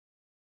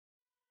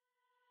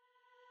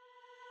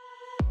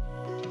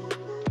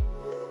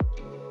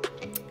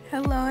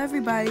Hello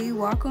everybody,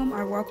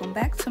 welcome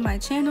back to my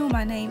channel.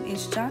 My name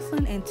is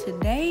Jocelyn and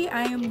today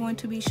I am going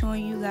to be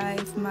showing you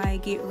guys my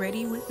get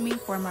ready with me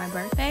for my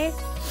birthday.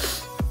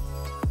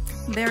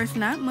 There's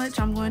not much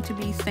I'm going to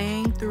be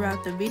saying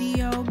throughout the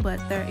video, but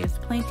there is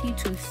plenty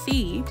to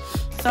see.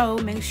 So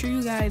make sure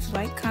you guys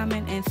like,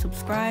 comment, and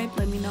subscribe.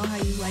 Let me know how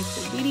you like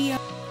the video.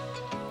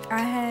 I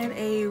had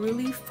a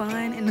really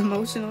fun and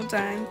emotional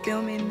time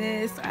filming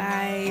this.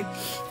 I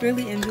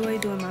really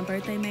enjoyed doing my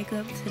birthday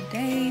makeup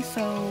today.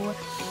 So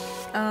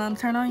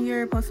turn on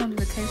your post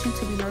notifications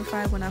to be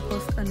notified when I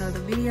post another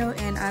video,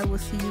 and I will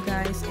see you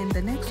guys in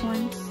the next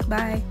one.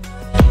 Bye.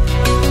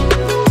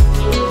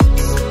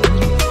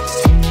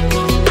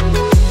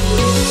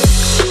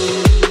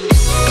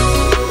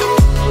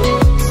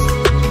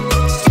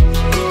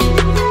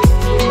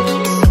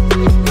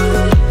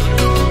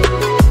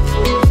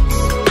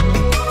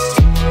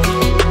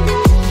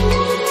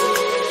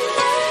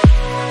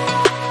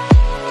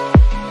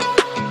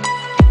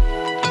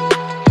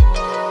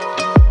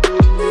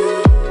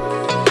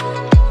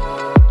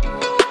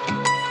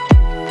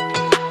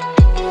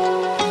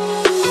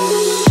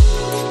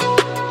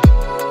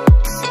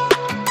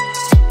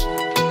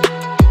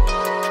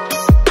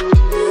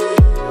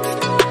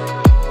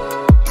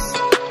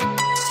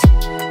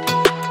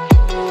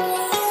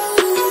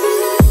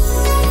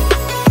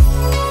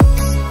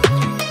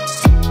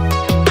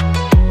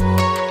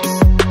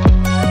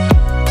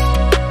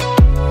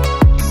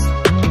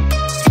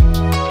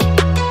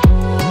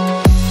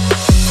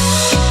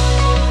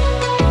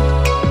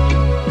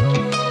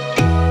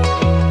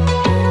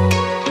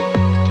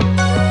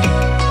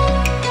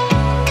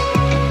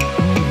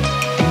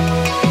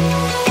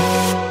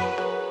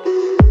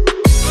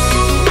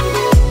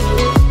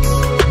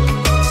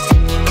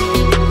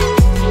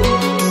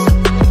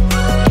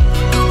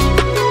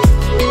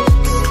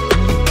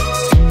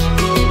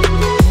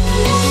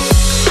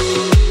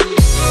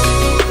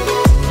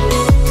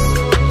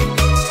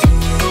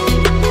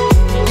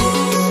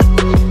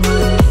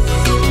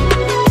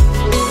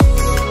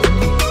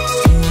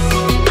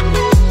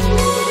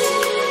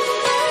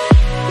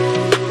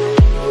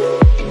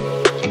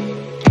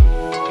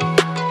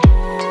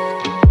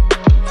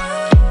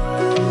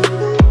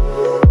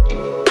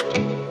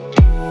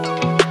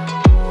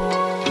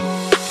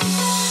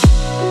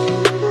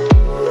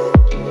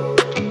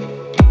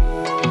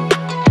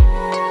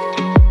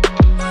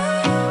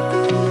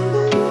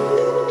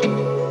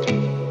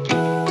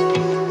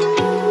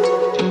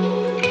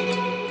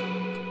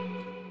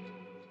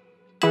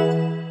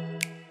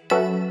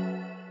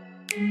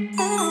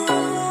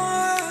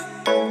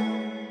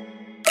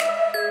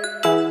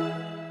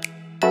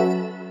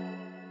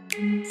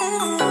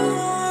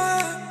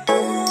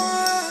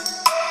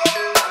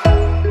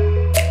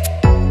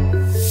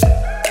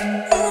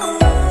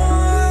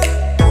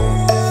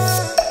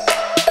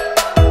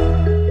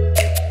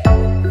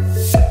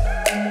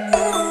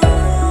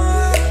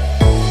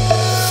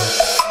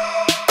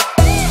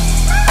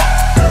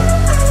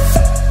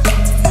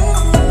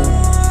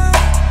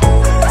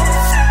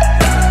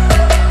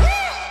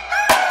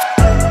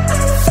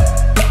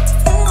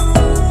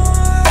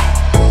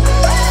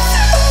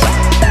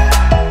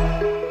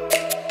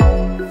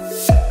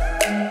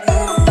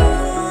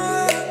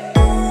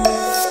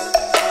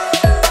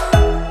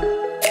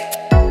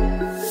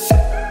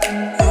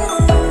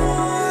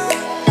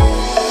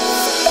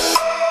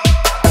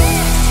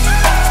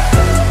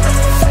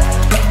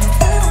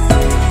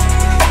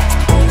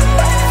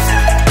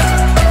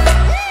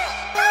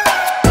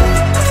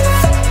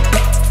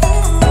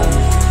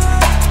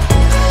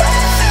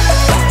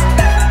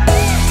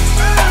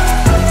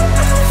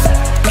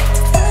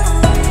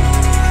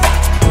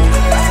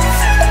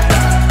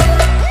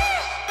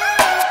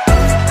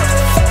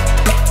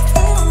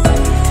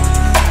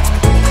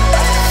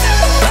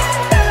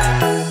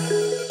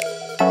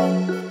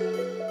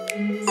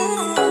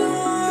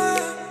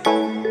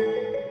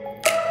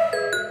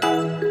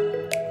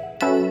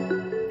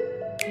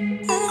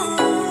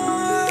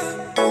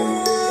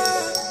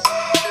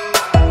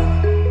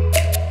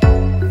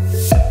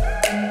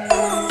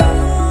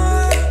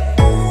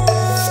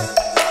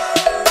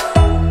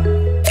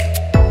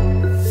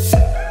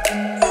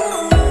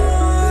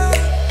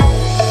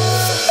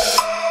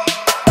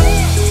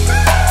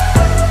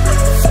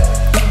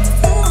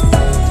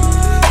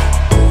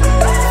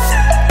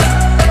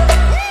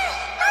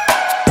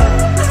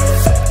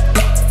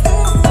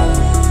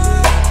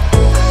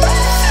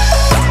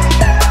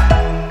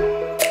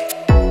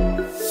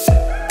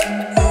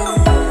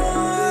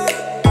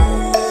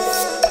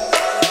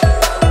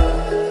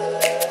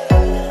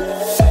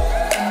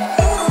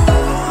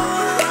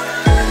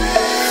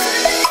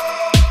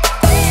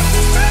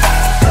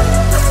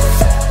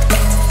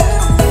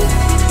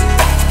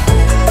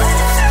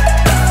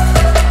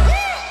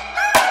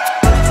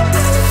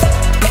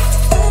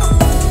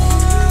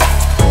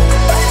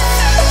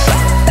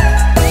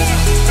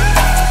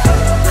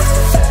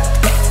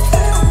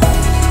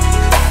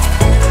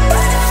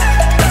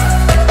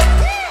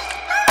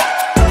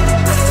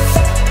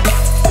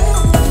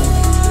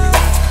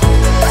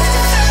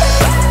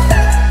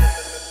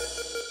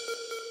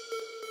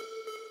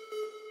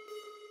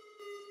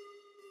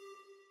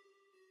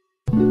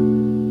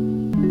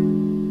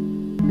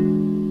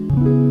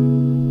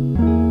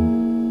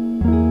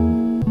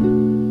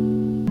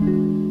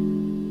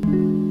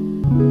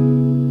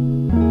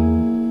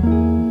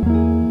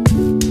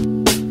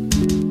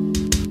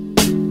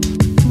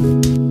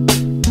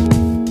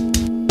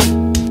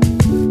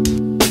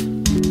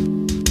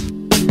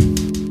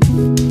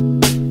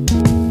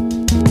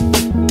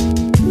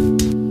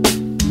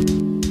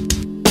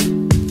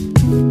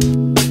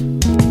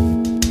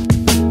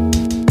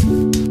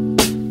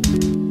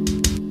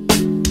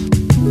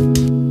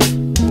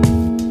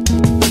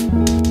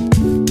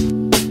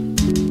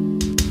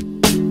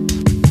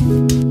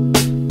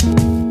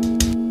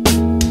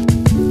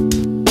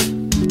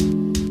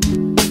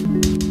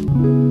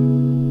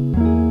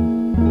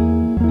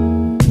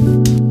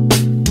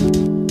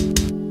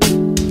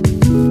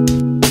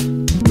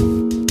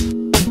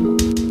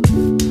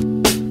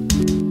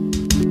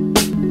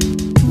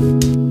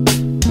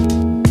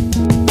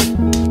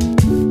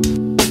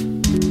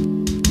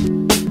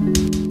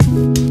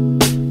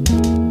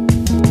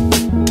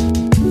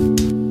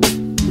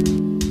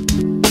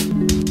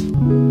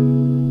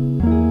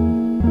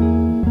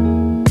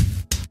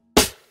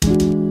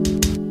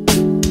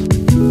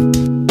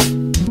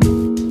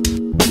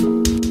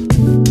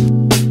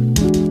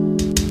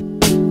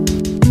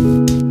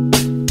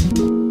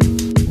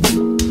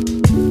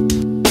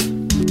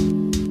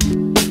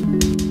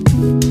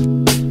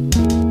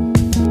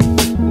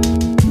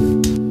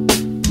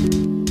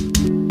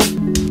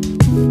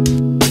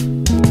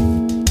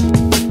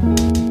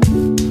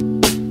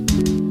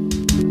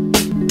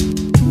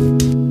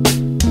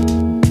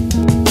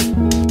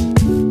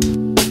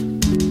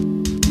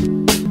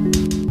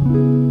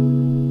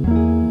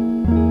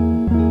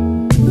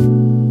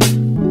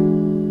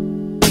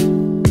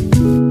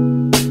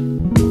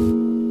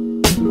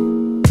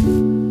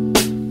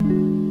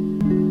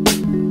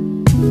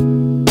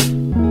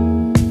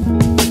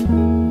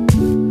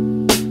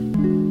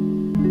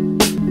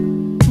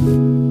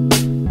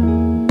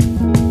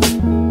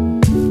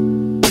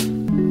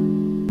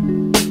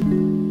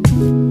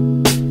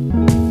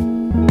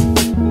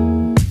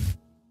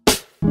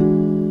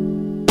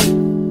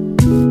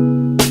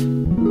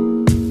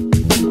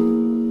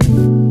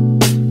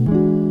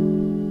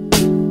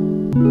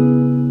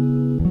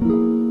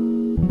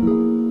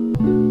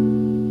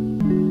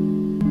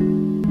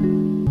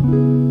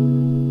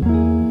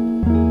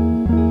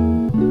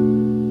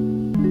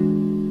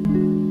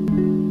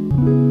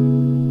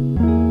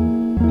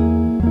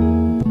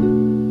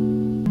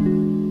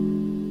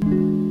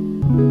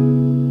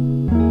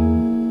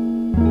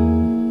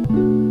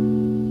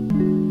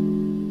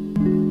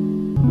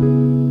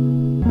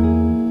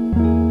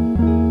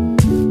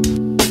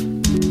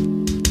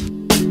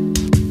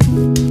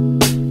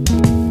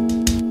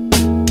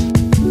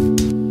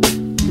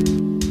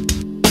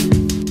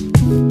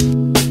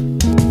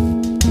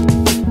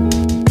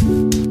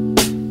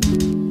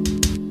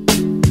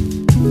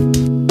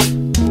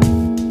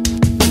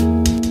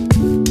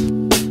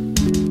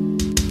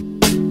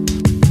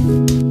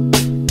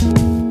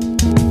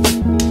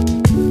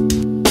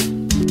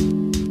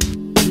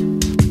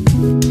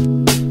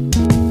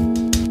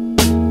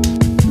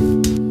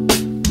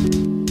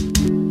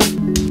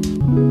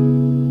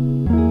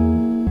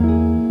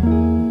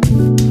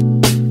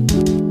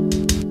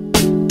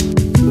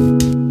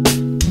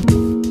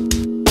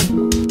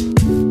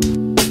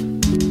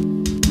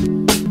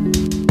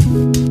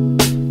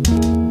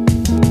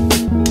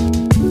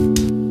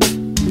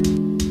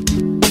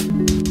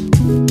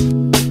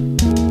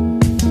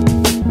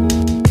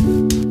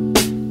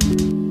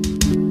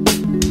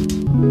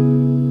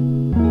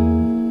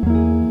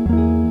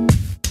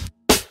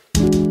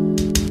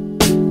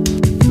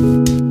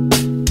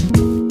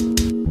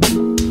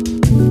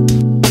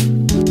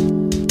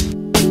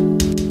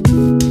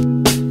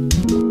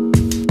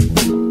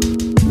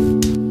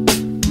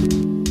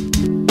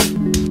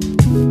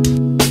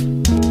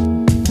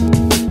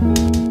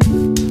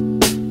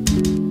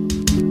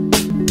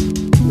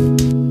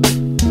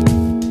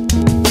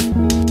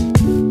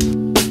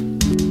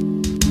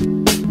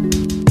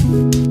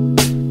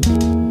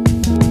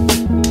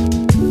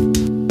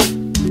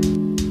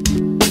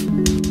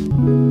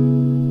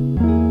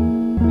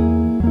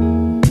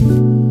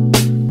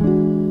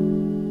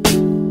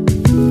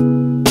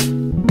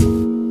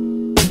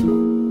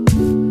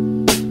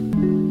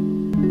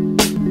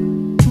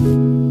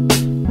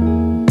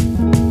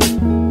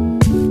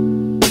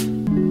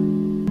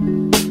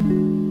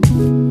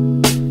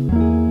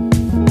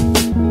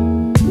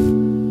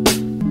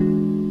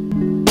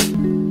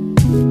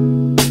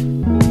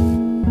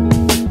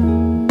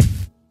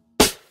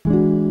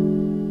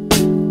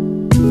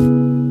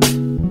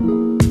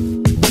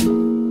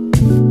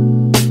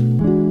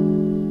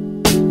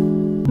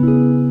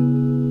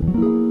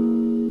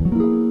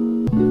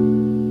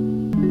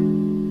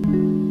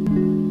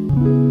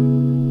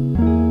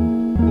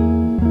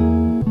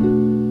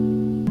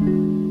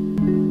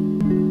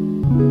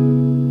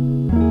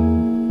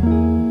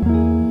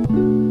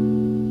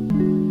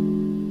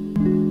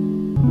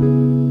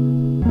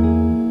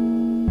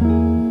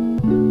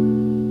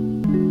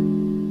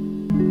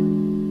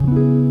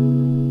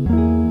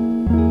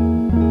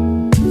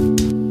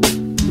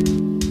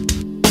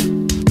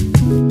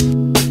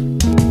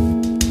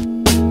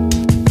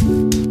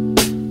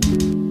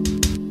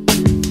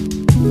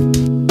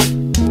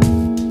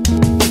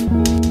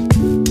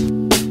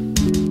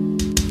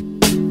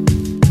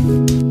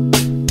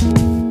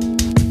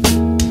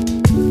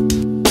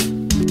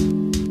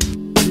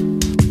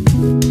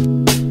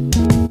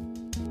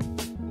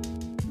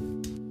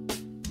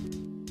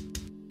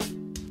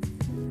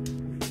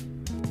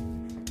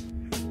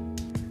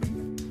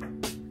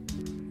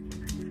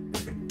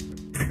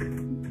 Good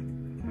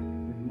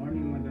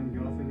morning, Madam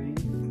Jocelyn.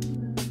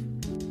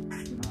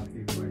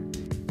 Happy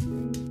birthday.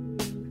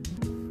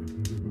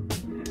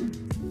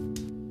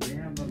 We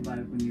have a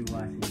balcony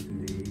washing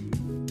today.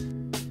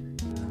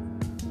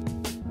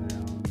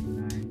 Around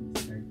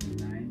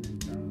 9:39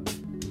 until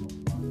 2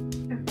 o'clock.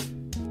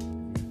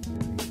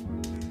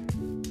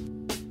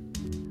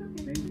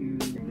 Thank you.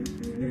 Thank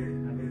you.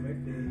 Happy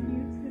birthday.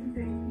 You too,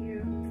 thank you.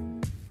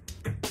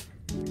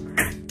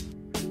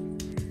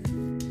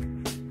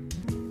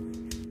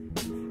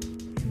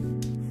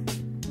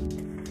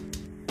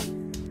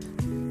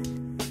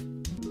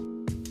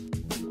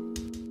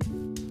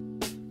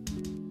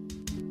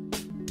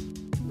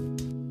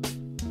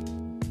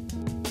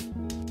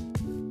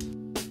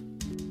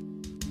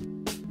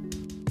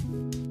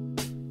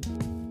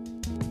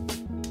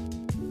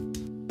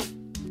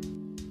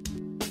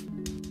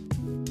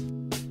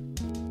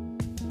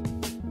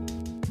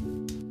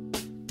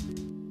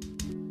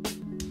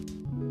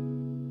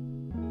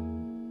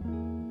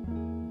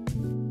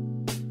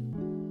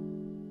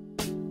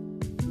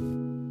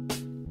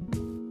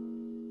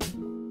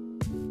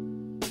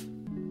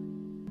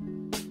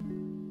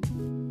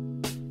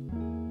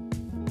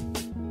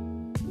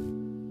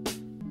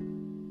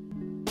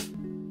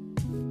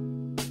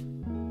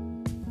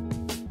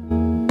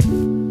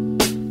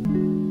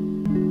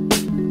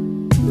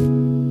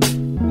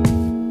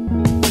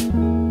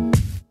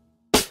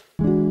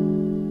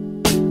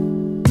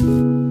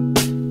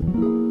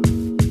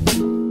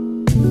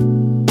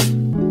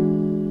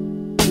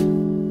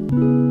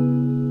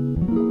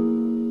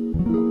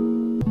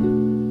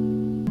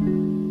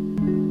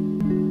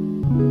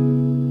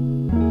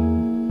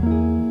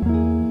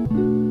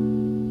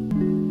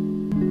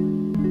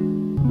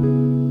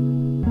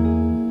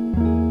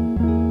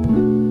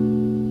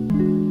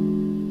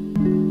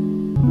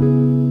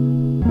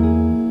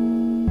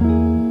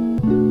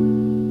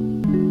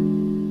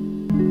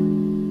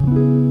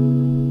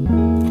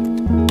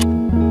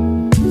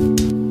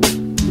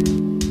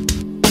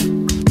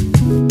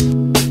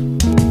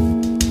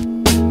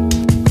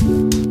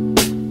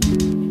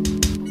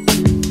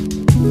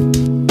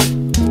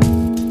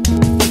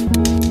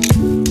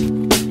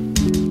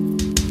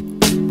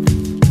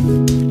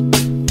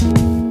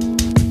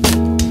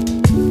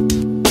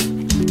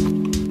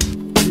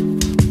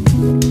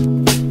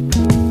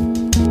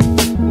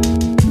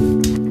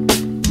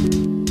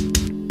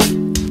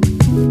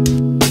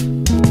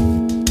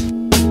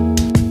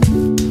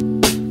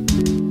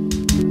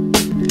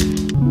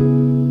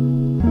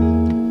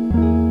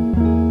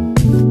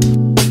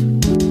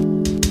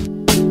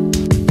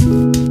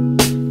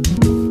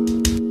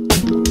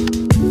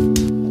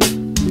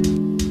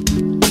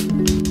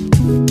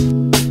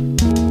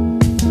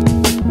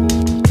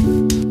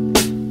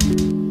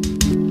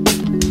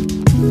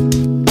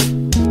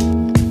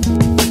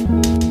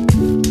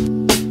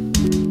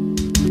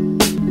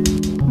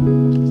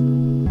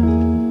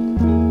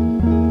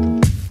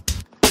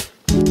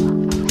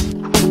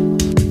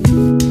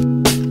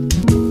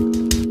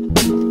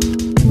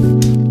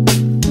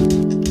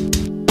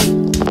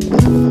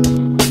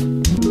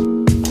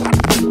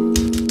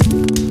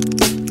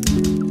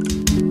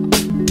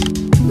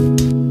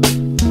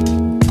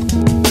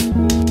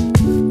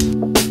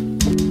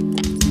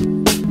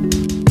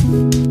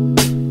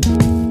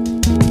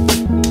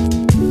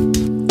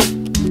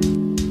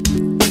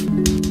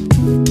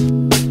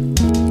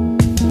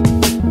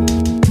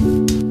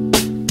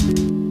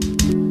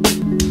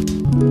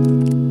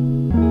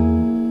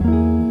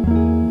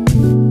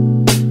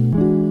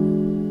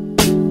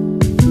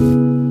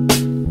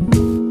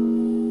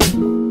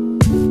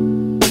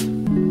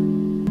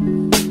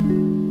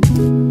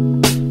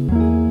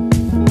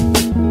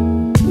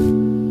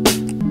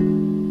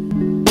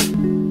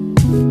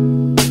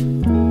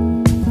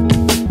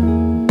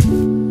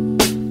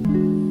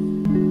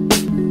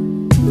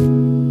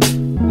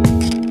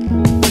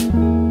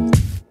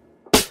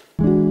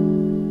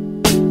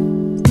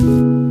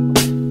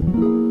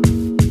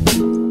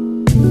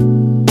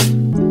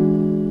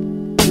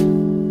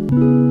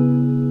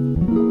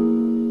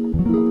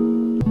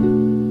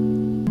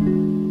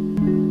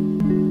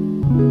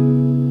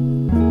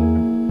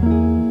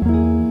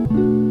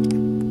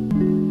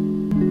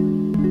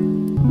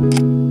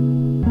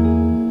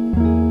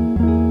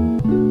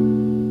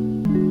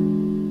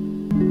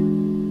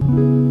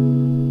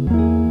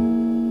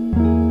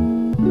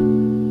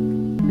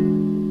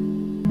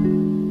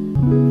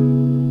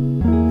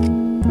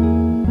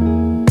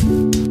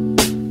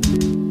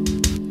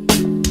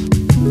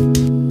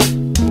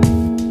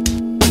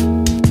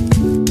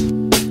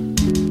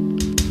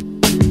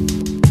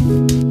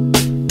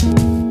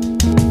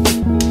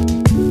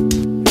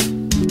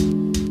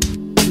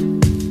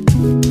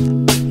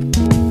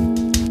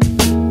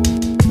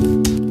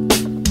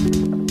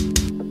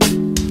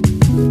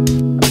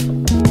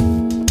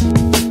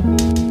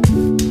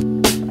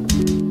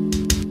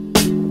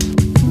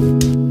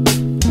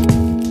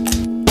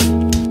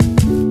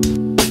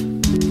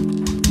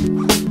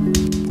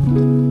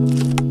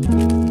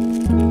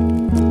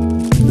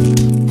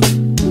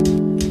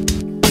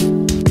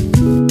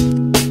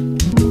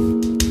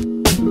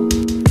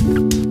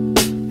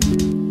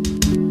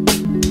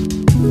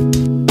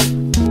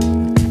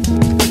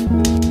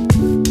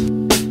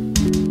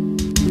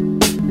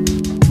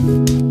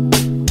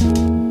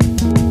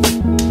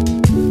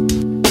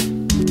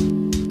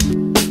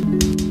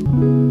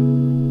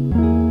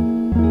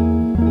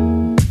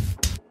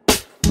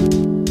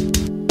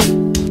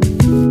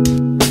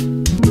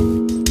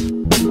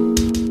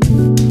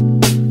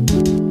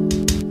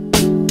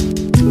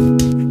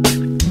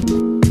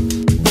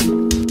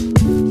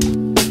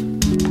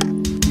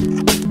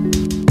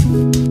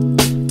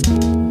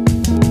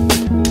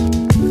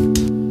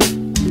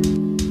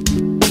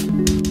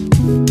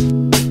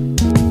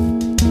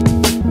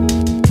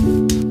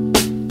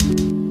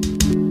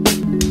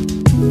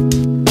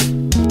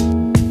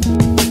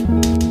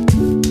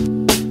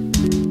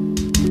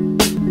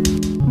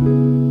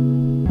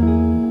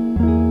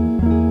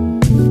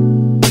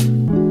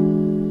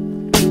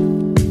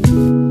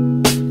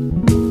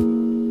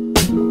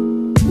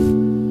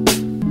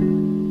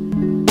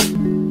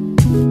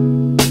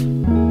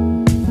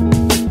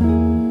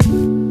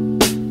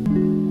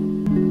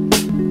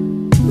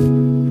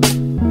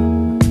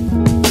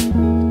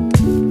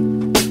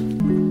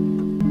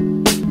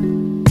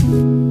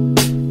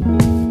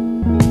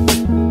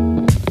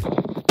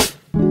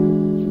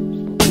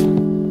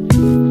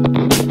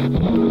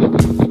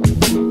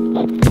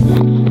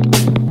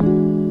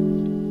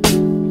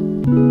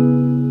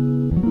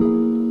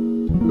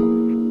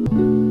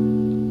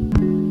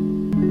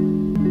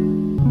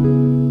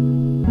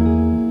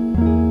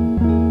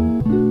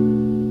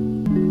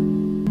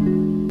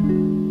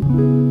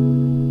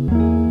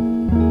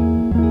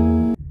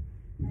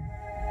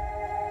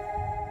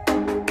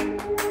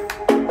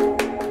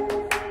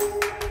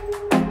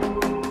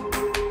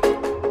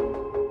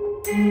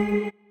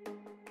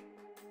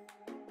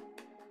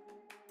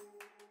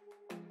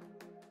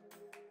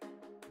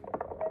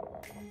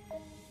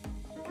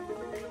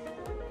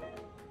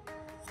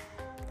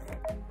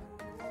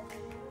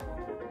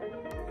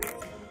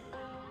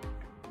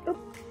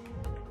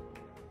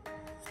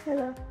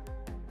 Hello.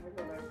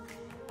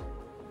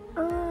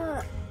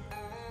 I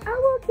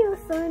woke your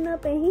son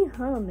up and he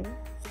humming.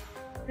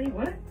 Hey,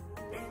 what?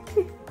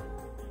 He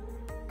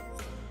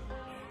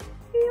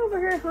over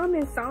here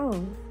humming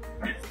songs.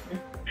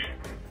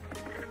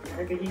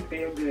 Maybe he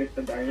feel good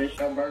today. It's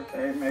your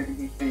birthday. Maybe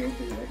he feel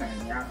good,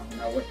 honey. I don't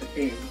know what to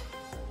tell you.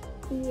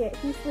 Yeah,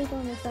 he sleep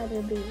on the side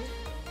of the bed.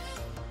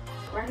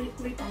 Why did he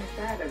sleep on the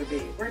side of the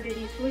bed? Where did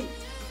he sleep?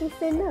 He's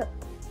sitting up.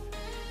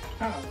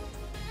 Oh.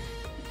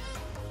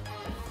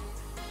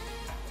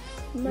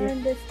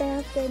 The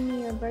staff gave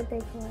me a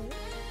birthday card.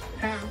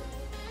 Huh?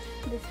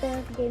 The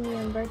staff gave me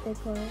a birthday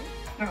card.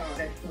 Oh,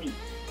 that's sweet.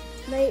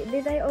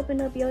 Did they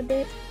open up your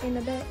deck in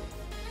the back?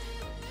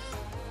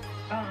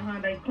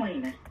 They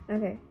cleaning.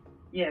 Okay.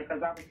 Yeah,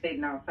 because I was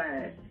sitting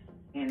outside.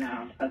 And,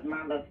 because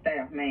my little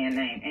staff man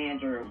named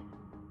Andrew,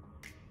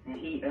 and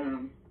he,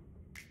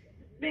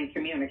 been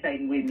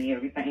communicating with me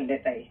everything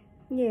that they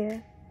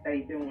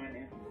doing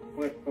and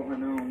what's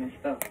going on and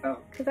stuff.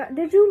 So.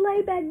 Did you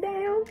lay back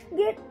down?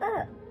 Get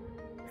up.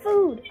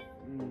 Food.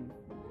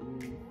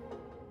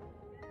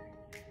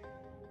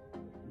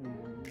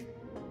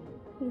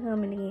 He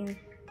humming again.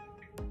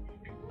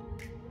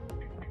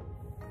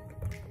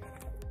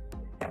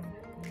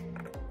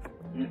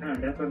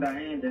 That's what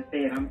Diane just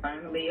said. I'm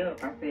finally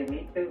up. I said,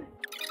 me too.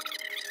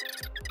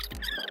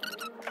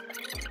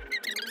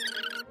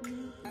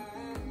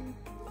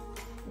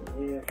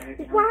 Yeah,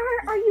 why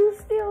are you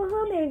still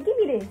humming? Give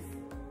me this.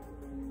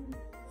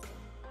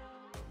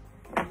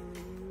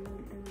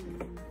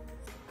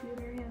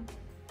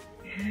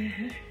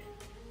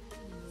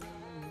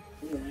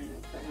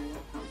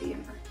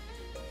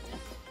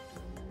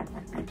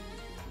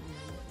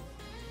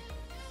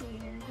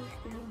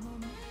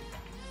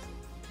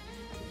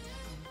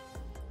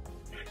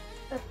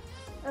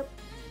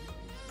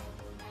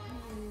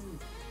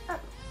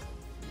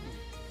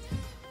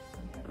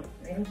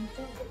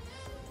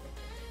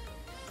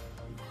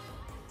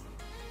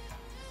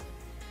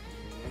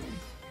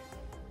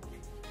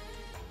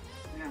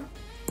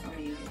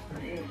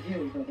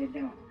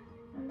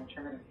 I'm gonna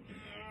try to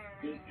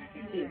see if I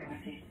can do it.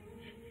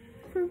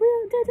 For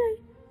real, Daddy?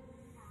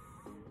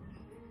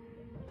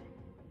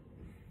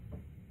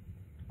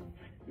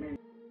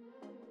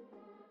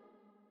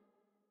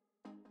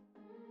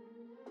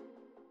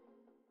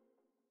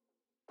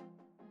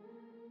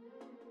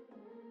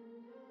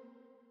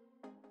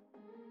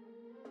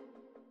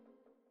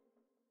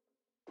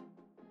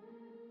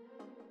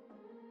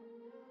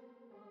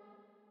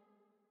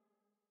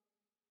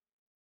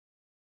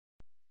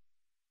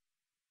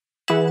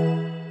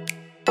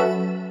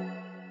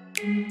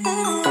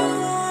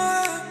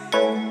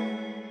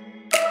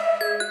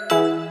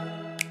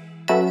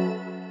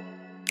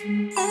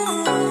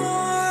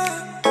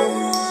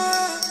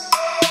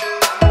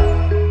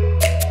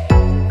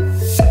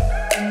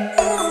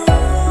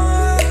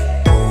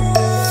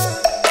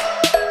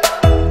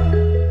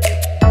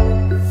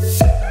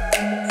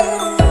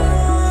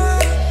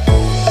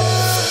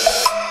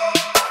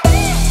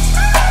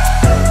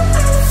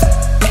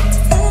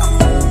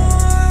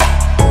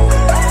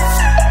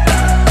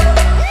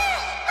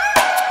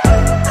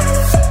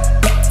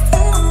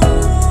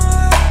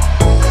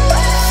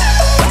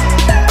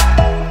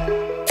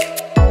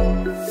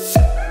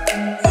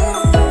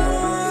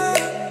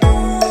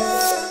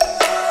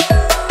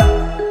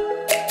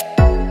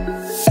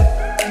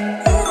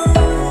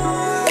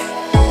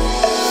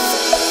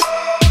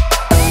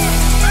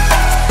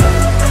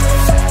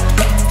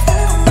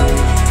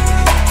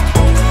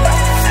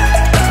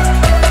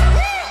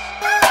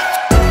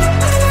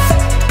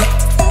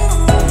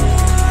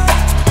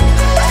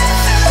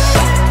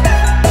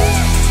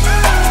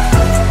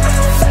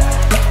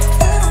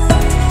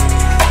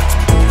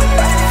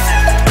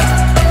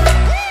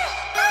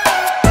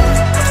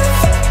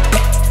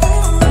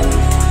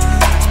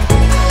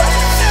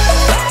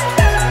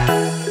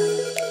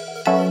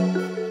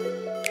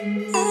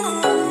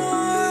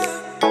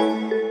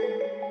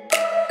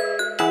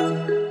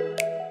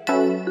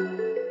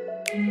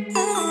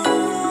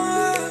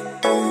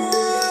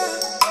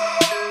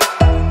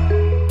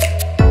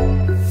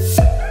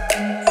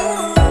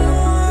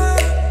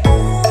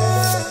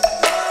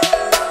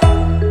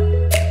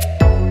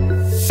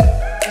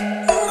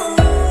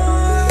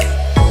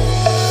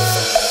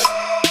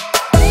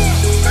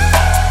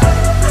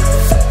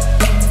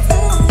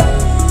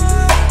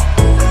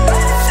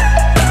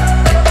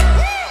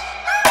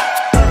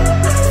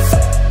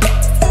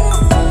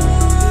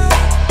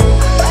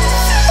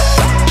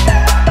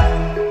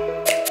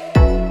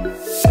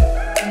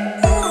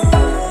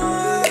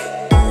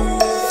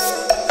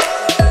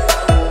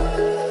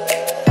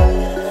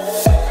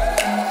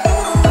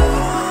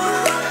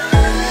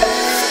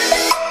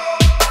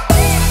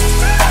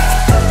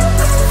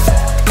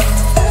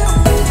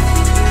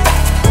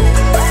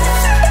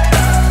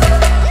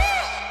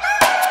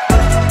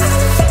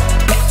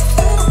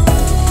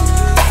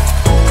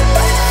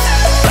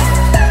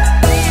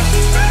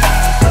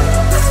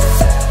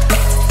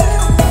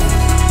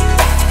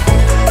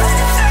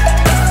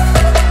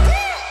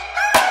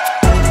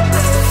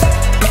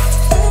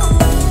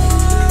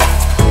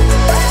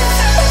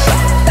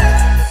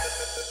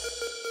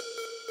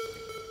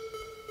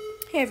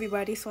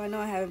 everybody. So I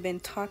know I haven't been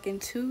talking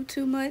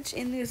too much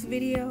in this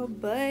video,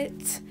 but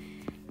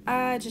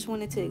I just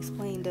wanted to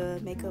explain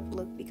the makeup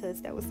look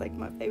because that was like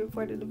my favorite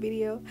part of the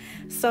video.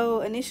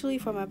 So initially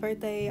for my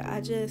birthday,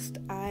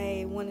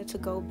 I wanted to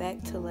go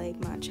back to like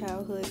my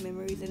childhood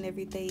memories and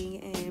everything,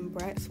 and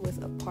Bratz was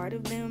a part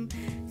of them.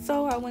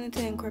 So I wanted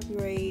to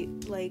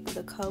incorporate like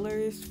the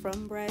colors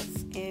from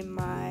Bratz in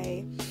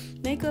my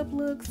makeup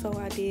look. So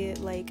I did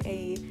like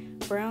a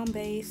brown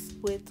base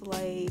with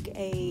like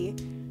a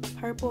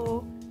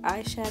purple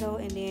eyeshadow,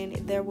 and then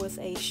there was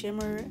a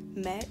shimmer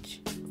match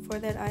for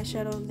that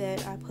eyeshadow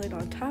that I put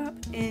on top,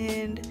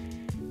 and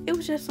it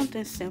was just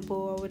something simple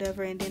or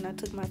whatever. And then I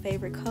took my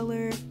favorite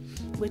color,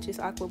 which is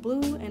aqua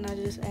blue, and I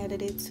just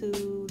added it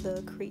to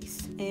the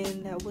crease,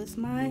 and that was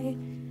my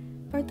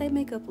birthday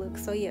makeup look.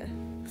 So yeah,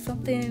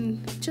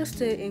 something just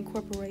to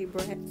incorporate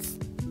Bratz.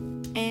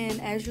 And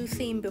as you've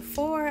seen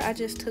before, I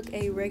just took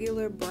a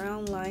regular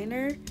brown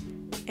liner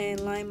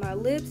and lined my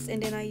lips,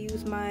 and then I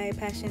used my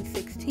Passion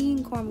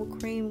 16 caramel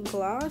cream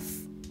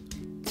gloss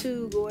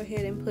to go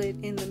ahead and put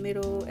in the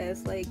middle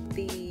as like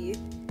the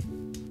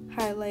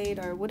highlight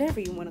or whatever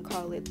you want to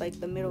call it, like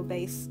the middle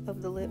base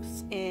of the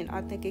lips. And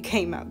I think it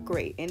came out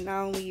great, and I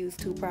only used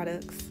 2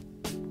 products.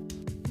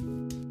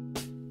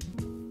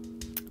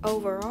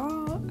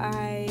 Overall,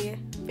 I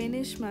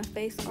finished my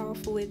face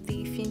off with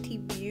the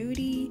Fenty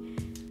Beauty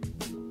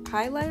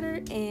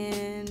highlighter,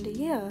 and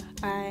yeah,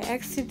 I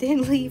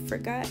accidentally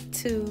forgot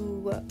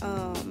to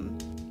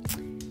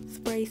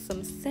spray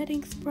some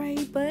setting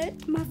spray,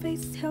 but my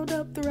face held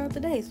up throughout the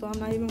day, so I'm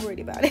not even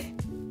worried about it.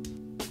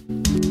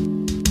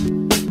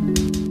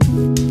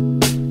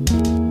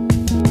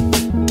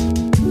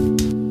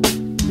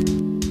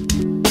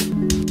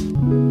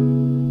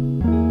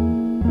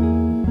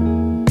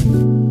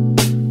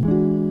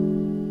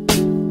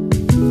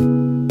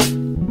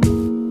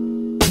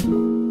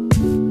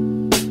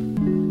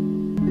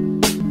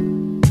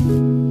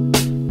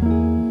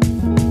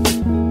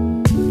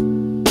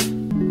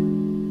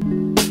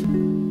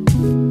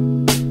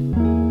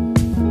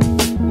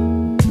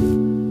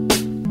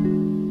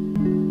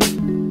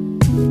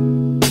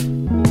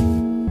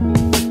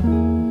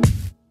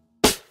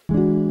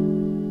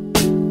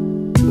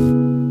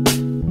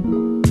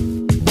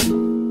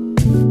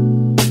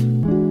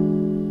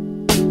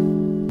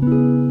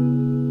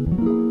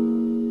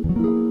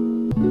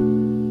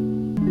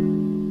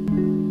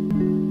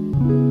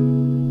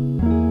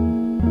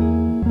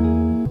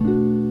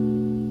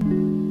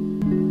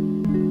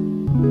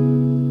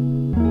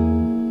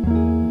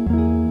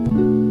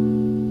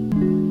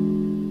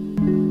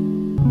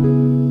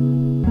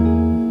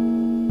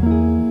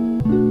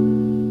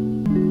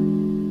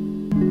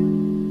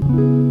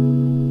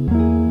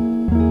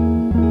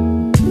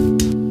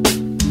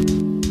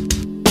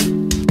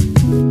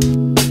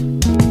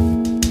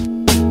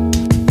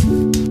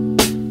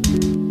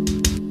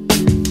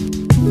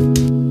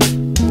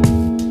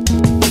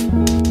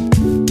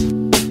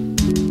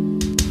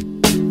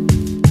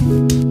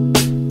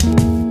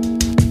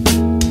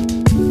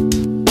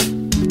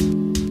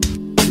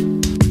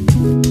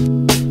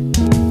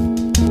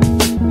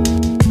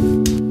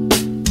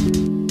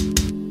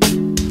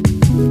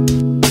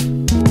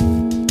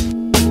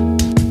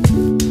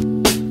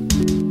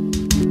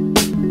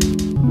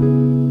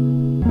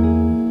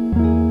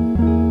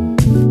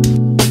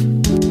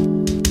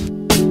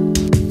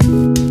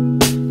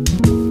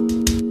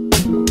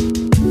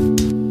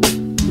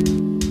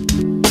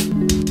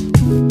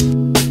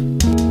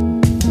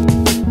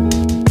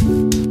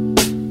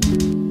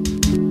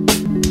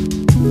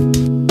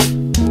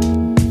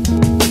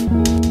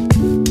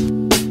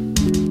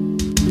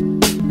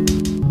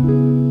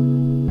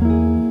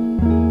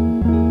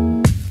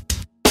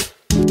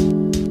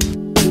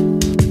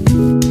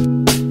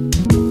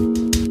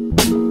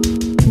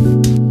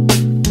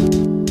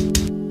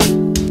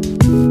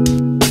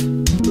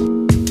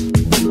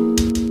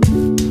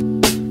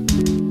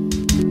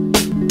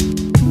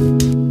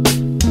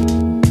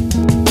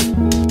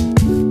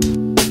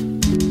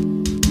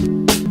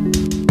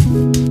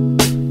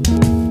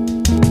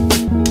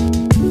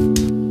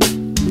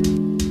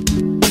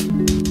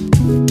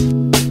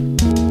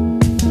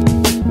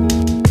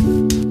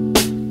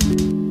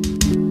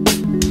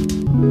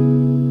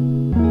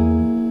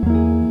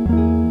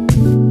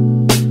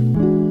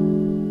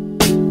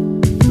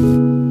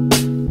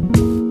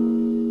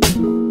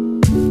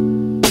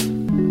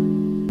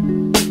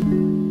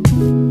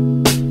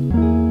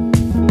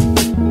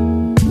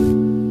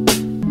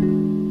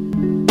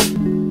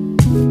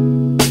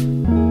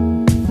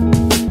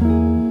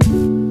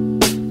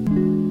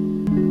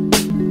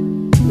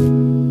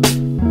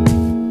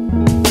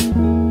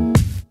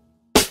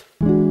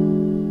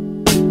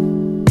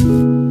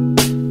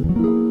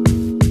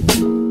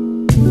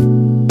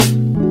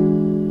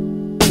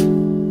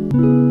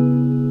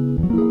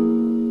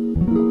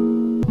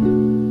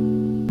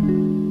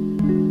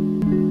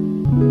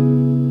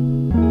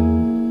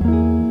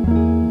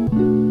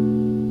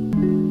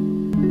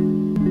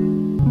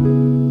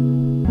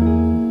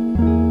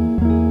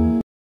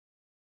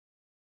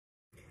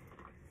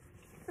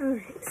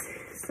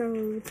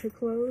 to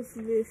close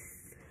this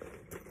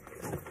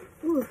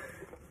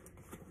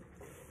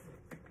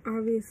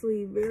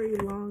obviously very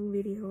long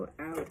video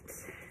out,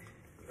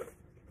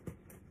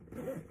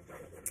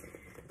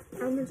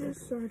 I'm gonna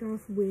just start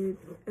off with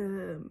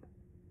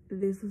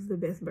this was the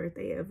best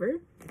birthday ever,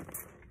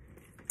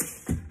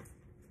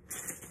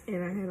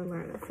 and I had a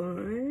lot of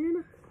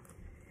fun.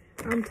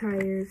 I'm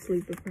tired,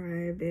 sleep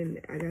deprived, and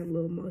I got a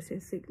little motion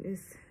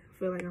sickness. I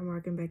feel like I'm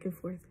rocking back and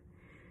forth.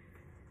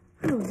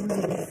 Oh,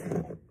 nice.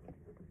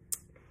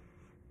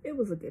 It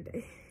was a good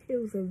day. It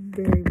was a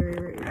very, very,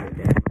 very good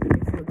day.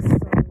 It looks so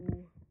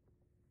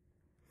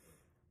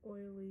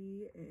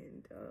oily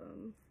and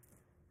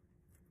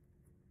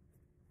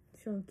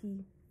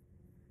chunky.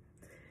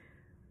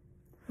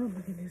 Oh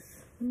my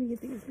goodness. Let me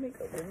get these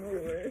makeup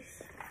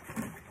removers.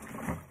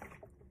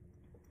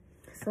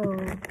 So,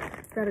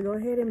 gotta go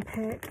ahead and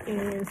pack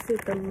and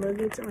sit the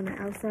luggage on the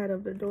outside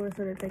of the door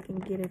so that they can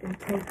get it and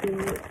take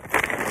it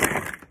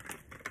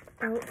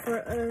out for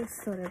us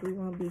so that we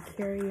won't be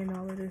carrying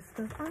all of this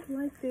stuff. I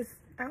like this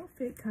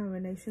outfit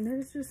combination. That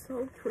is just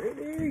so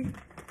pretty.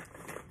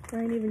 I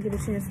didn't even get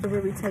a chance to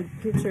really take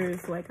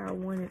pictures like I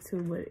wanted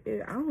to, but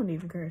I don't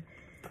even care.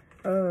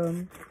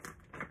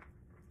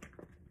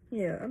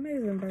 Yeah,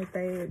 amazing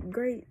birthday.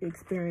 Great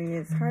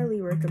experience.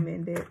 Highly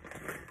recommend it.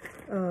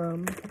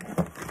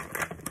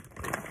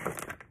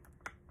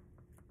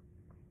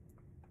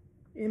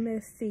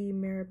 MSC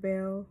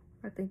Maribel,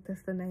 I think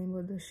that's the name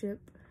of the ship.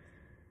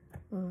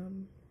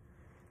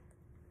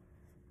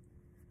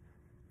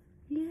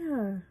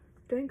 Yeah,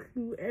 thank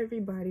you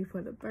everybody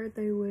for the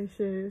birthday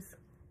wishes.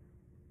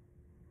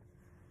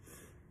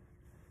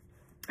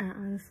 I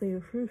honestly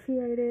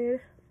appreciate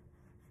it.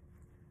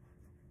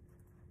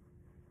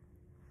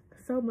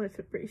 So much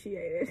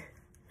appreciated.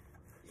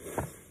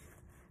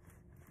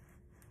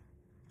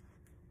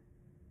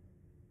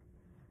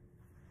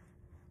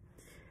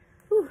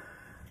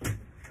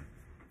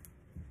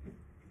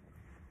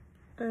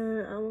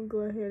 I'm gonna go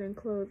ahead and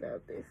close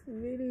out this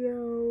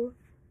video.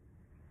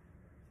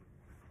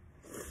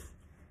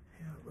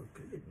 Yeah, I look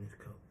good in this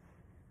coat.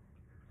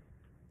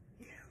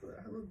 Yeah,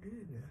 I look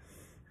good now.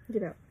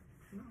 Get out.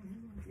 No,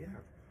 get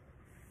out.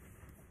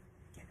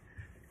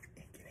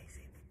 Can they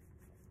see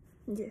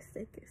me? Yes,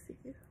 they can see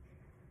you.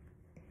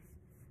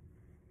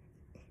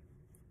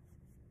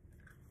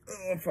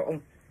 Oh, I'm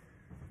falling.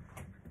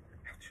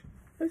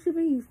 What you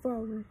mean you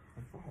falling?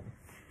 I'm falling.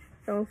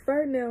 Don't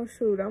start now,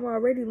 shoot. I'm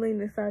already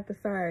leaning side to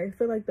side. I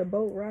feel like the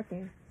boat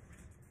rocking.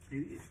 It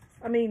is.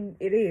 I mean,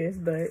 it is,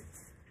 but